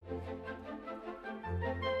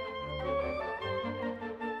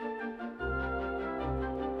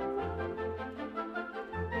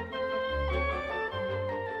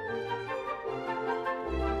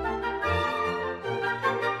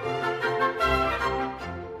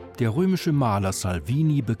Der römische Maler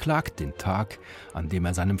Salvini beklagt den Tag, an dem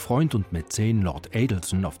er seinem Freund und Mäzen Lord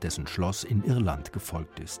Adelson auf dessen Schloss in Irland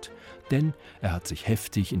gefolgt ist. Denn er hat sich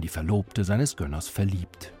heftig in die Verlobte seines Gönners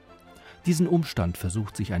verliebt. Diesen Umstand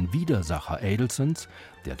versucht sich ein Widersacher Adelsons,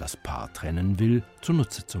 der das Paar trennen will,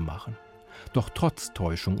 zunutze zu machen. Doch trotz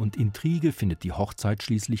Täuschung und Intrige findet die Hochzeit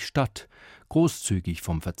schließlich statt. Großzügig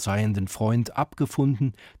vom verzeihenden Freund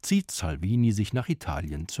abgefunden, zieht Salvini sich nach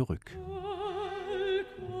Italien zurück.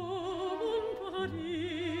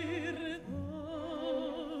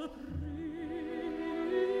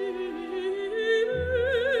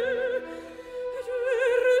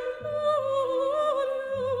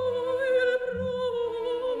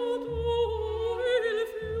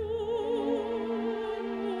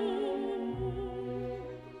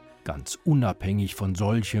 Ganz unabhängig von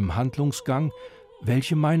solchem Handlungsgang,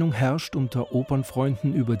 welche Meinung herrscht unter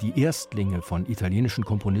Opernfreunden über die Erstlinge von italienischen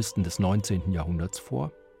Komponisten des 19. Jahrhunderts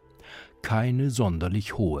vor? Keine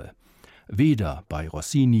sonderlich hohe. Weder bei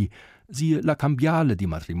Rossini, siehe La Cambiale di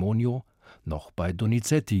Matrimonio, noch bei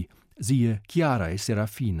Donizetti, siehe Chiara e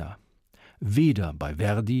Serafina. Weder bei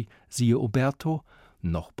Verdi, siehe Oberto,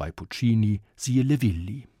 noch bei Puccini, siehe Le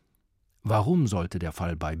Villi. Warum sollte der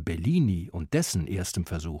Fall bei Bellini und dessen erstem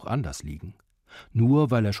Versuch anders liegen?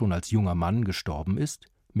 Nur weil er schon als junger Mann gestorben ist?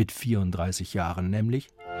 Mit 34 Jahren nämlich?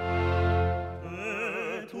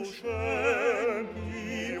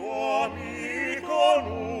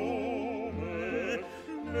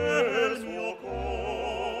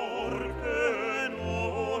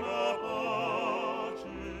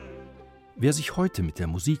 Wer sich heute mit der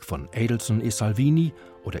Musik von Adelson e Salvini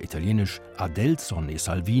oder italienisch Adelson e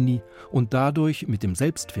Salvini und dadurch mit dem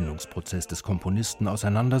Selbstfindungsprozess des Komponisten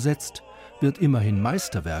auseinandersetzt, wird immerhin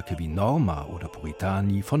Meisterwerke wie Norma oder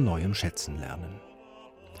Puritani von neuem schätzen lernen.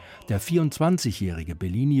 Der 24-jährige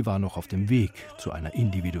Bellini war noch auf dem Weg zu einer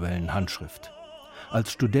individuellen Handschrift.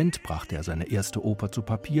 Als Student brachte er seine erste Oper zu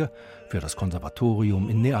Papier für das Konservatorium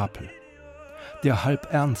in Neapel. Der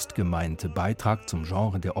halb ernst gemeinte Beitrag zum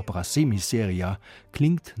Genre der Opera semiseria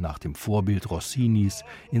klingt nach dem Vorbild Rossinis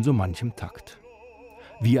in so manchem Takt.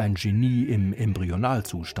 Wie ein Genie im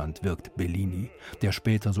Embryonalzustand wirkt Bellini, der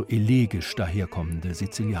später so elegisch daherkommende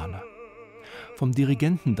Sizilianer. Vom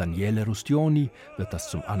Dirigenten Daniele Rustioni wird das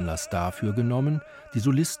zum Anlass dafür genommen, die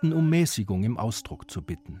Solisten um Mäßigung im Ausdruck zu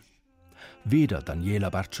bitten. Weder Daniela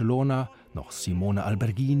Barcellona noch Simone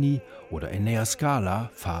Alberghini oder Enea Scala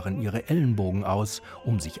fahren ihre Ellenbogen aus,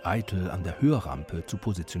 um sich eitel an der Hörrampe zu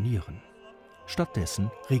positionieren. Stattdessen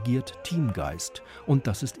regiert Teamgeist und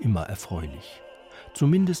das ist immer erfreulich.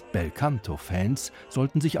 Zumindest Belcanto-Fans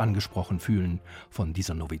sollten sich angesprochen fühlen von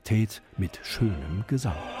dieser Novität mit schönem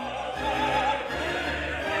Gesang.